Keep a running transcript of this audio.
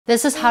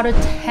This is how to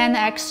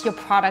 10x your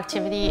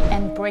productivity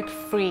and break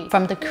free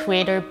from the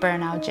creator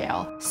burnout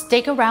jail.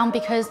 Stick around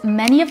because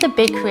many of the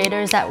big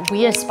creators that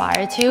we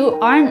aspire to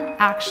aren't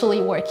actually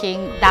working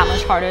that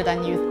much harder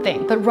than you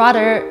think, but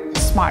rather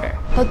smarter.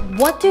 But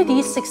what do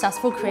these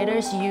successful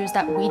creators use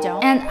that we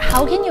don't? And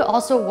how can you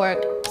also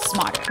work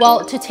smarter?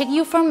 Well, to take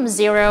you from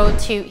zero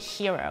to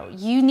hero,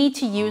 you need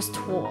to use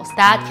tools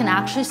that can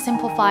actually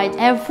simplify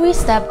every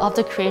step of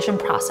the creation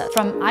process.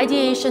 From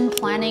ideation,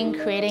 planning,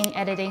 creating,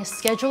 editing,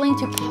 scheduling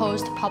to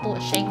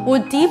post-publishing.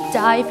 We'll deep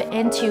dive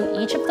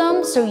into each of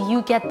them so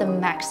you get the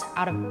max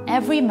out of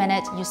every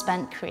minute you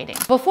spend creating.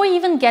 Before you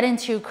even get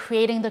into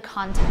creating the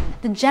content,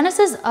 the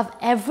genesis of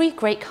every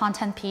great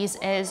content piece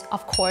is,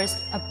 of course,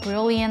 a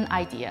brilliant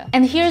idea.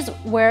 And here's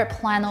where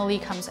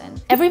Planoly comes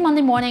in. Every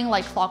Monday morning,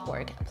 like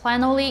clockwork,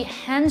 Planoly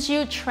hands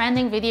you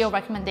trending video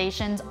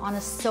recommendations on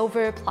a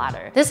silver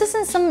platter. This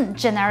isn't some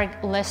generic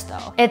list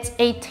though. It's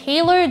a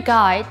tailored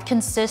guide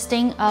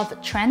consisting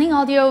of trending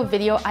audio,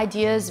 video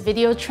ideas,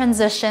 video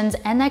transitions,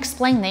 and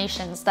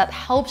explanations that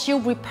helps you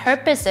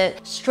repurpose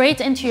it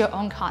straight into your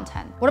own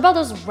content. What about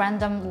those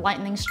random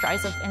lightning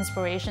strikes of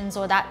inspirations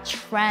or that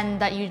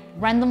trend that you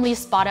randomly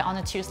spotted on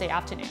a Tuesday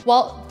afternoon?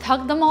 Well,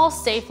 tuck them all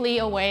safely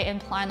away in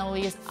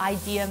Planoly's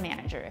Idea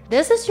Manager.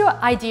 This is your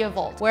idea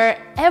vault, where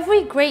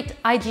every great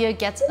idea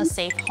gets a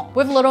safe home,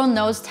 with little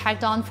notes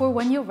tagged on for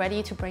when you're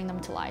ready to bring them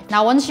to life.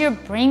 Now, once you're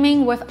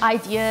brimming with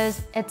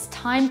ideas, it's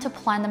time to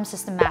plan them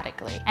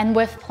systematically. And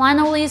with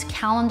Planoly's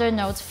calendar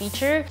notes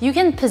feature, you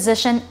can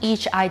position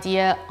each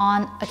idea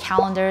on a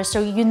calendar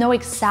so you know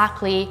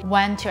exactly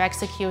when to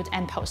execute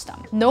and post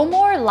them. No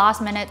more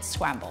last-minute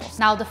scrambles.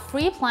 Now, the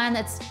free plan,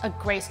 it's a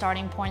great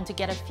starting point to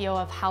get a feel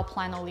of how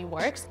Planoly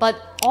works,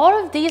 but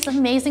all of these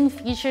amazing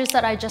features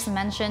that I just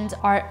mentioned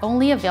are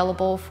only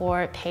available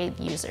for paid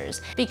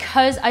users.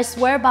 Because I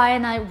swear by,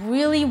 and I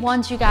really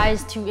want you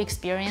guys to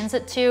experience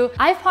it too,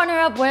 I've partnered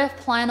up with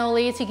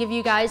Planoly to give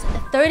you guys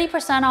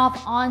 30%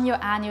 off on your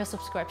annual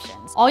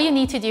subscriptions. All you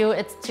need to do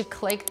is to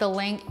click the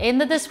link in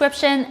the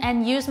description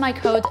and use my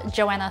code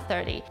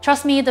Joanna30.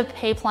 Trust me, the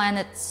pay plan,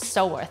 it's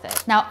so worth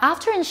it. Now,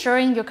 after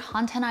ensuring your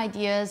content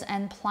ideas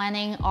and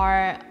planning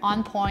are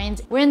on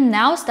point, we're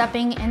now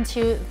stepping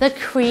into the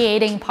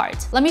creating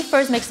part. Let me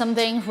first make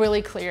something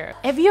really clear.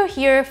 If you're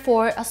here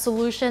for a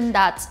solution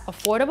that's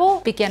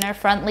affordable,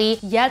 beginner-friendly,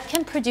 yet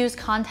can produce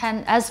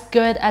content as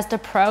good as the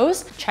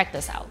pros, check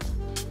this out.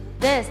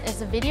 This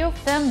is a video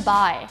filmed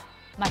by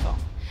my phone.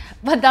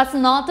 But that's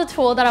not the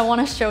tool that I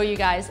want to show you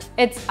guys.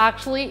 It's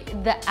actually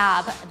the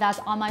app that's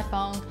on my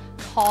phone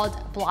called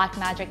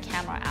Blackmagic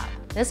Camera app.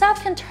 This app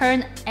can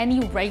turn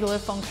any regular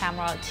phone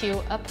camera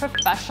to a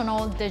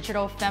professional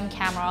digital film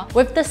camera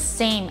with the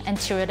same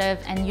intuitive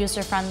and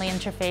user-friendly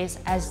interface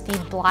as the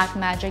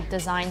Blackmagic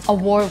Design's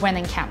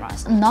award-winning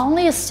cameras. Not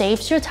only it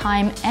saves your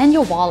time and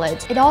your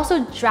wallet, it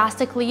also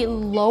drastically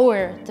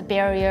lowers the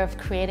barrier of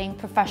creating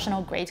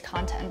professional-grade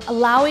content,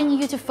 allowing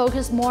you to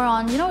focus more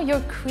on, your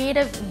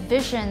creative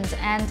visions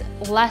and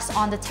less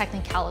on the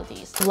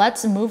technicalities.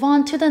 Let's move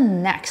on to the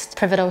next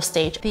pivotal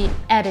stage, the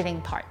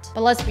editing part.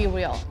 But let's be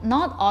real,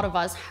 not all of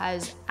us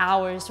has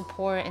hours to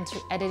pour into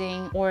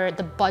editing or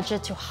the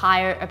budget to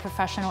hire a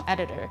professional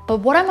editor.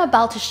 But what I'm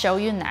about to show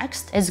you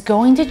next is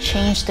going to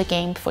change the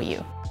game for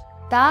you.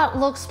 That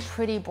looks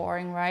pretty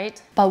boring,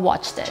 right? But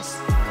watch this.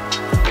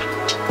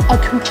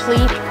 A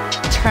complete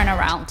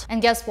turnaround.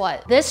 And guess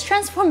what? This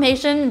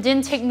transformation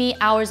didn't take me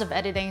hours of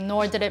editing,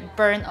 nor did it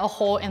burn a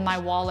hole in my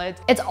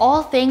wallet. It's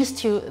all thanks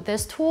to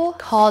this tool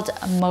called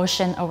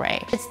Motion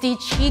Array. It's the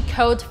cheat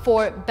code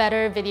for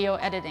better video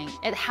editing.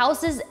 It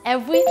houses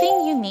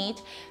everything you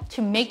need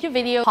to make your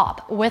video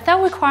pop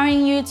without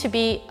requiring you to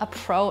be a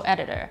pro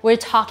editor. We're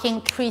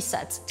talking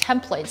presets,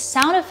 templates,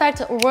 sound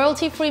effects,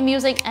 royalty-free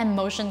music, and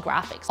motion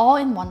graphics, all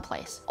in one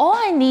place. All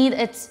I need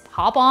is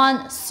hop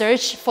on,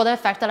 search for the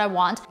effect that I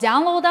want,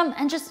 download them,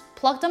 and just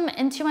plug them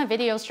into my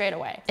video straight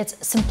away.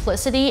 It's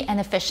simplicity and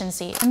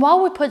efficiency. And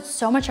while we put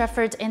so much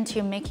effort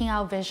into making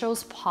our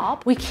visuals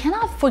pop, we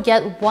cannot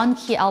forget one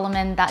key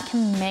element that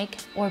can make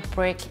or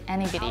break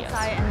any video.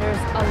 Outside, and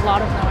there's a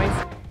lot of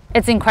noise.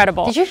 It's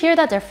incredible. Did you hear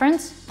that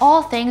difference?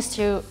 All thanks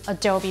to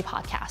Adobe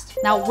Podcast.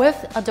 Now with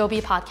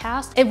Adobe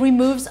Podcast, it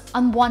removes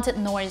unwanted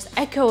noise,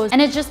 echoes,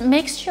 and it just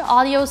makes your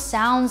audio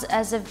sounds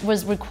as if it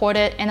was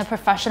recorded in a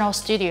professional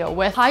studio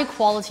with high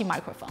quality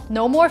microphone.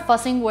 No more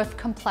fussing with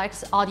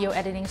complex audio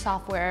editing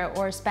software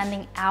or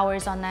spending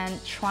hours on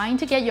end trying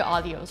to get your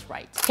audios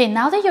right. Okay,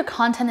 now that your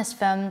content is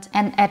filmed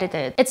and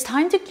edited, it's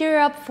time to gear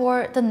up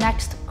for the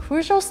next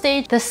crucial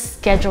stage, the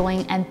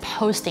scheduling and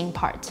posting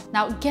part.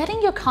 Now,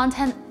 getting your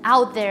content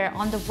out there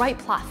on the right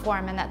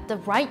platform and at the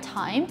right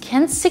time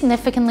can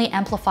significantly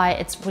amplify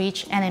its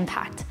reach and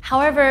impact.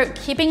 However,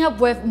 keeping up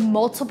with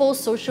multiple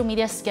social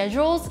media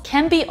schedules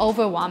can be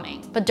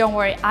overwhelming. But don't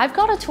worry, I've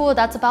got a tool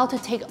that's about to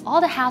take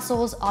all the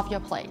hassles off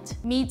your plate.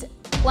 Meet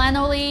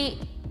Planoly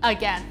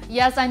again.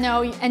 Yes, I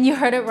know, and you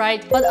heard it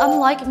right. But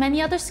unlike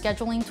many other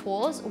scheduling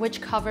tools,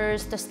 which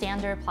covers the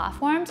standard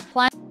platforms,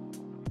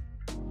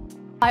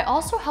 by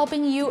also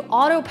helping you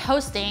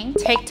auto-posting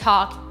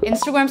TikTok,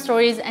 Instagram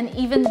stories, and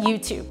even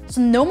YouTube. So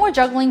no more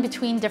juggling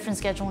between different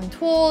scheduling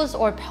tools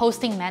or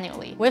posting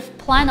manually. With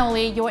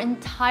Planoly, your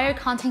entire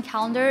content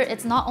calendar,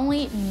 it's not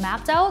only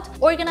mapped out,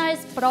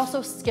 organized, but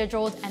also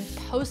scheduled and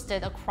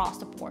posted across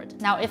the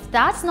board. Now, if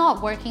that's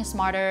not working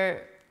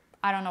smarter,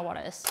 I don't know what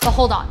is. But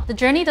hold on, the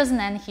journey doesn't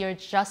end here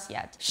just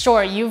yet.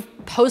 Sure, you've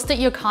posted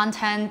your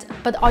content,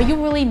 but are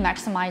you really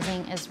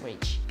maximizing its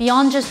reach?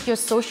 Beyond just your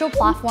social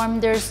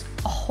platform, there's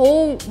a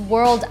whole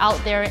world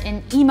out there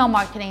in email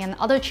marketing and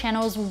other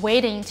channels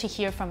waiting to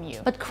hear from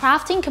you. But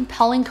crafting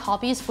compelling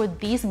copies for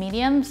these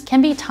mediums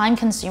can be time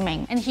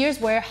consuming. And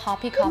here's where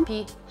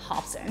HoppyCopy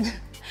hops in.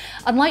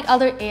 Unlike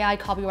other AI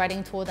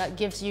copywriting tool that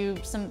gives you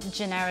some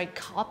generic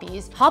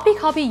copies,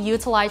 HoppyCopy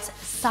utilizes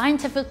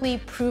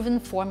scientifically proven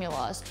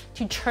formulas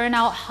to churn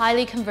out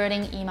highly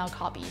converting email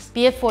copies.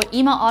 Be it for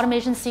email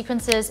automation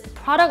sequences,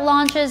 product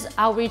launches,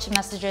 outreach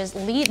messages,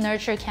 lead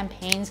nurture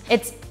campaigns,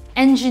 it's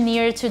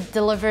engineered to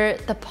deliver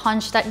the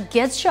punch that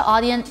gets your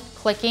audience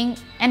clicking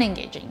and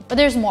engaging. But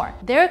there's more.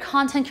 Their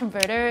content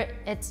converter,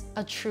 it's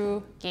a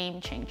true game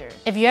changer.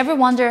 If you ever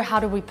wonder how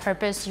to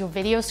repurpose your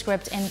video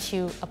script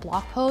into a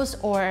blog post,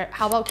 or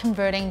how about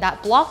converting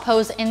that blog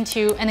post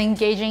into an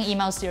engaging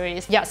email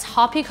series, yes,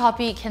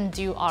 HoppyCopy can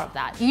do all of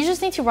that. You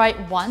just need to write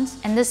once,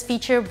 and this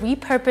feature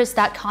repurposes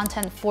that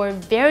content for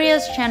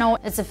various channels.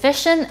 It's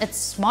efficient, it's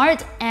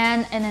smart,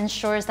 and it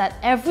ensures that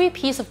every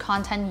piece of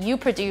content you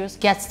produce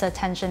gets the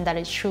attention that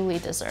it truly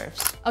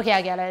deserves. Okay,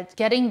 I get it.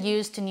 Getting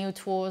used to new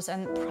tools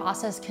and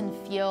process can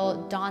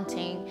feel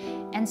daunting,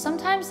 and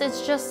sometimes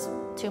it's just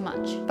too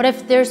much. But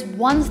if there's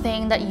one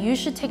thing that you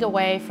should take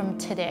away from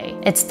today,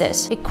 it's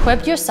this: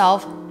 equip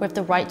yourself with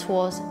the right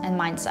tools and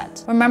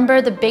mindset. Remember,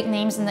 the big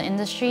names in the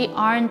industry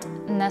aren't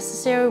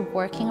necessarily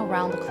working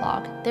around the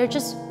clock. They're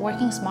just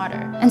working smarter.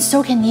 And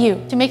so can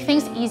you. To make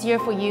things easier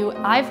for you,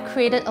 I've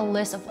created a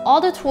list of all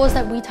the tools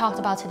that we talked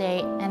about today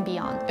and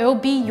beyond. It will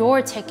be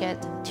your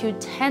ticket to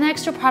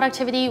 10x your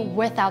productivity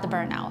without the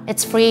burnout.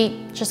 It's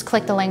free, just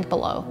click the link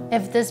below.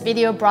 If this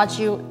video brought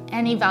you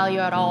any value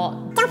at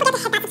all, don't forget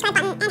to hit that subscribe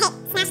button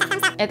and smash that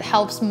thumbs up. It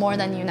helps more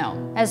than you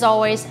know. As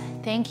always,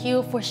 thank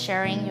you for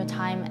sharing your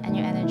time and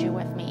your energy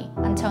with me.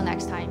 Until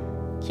next time,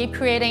 keep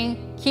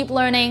creating, keep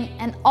learning,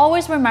 and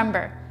always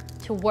remember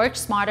to work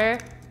smarter,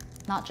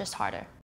 not just harder.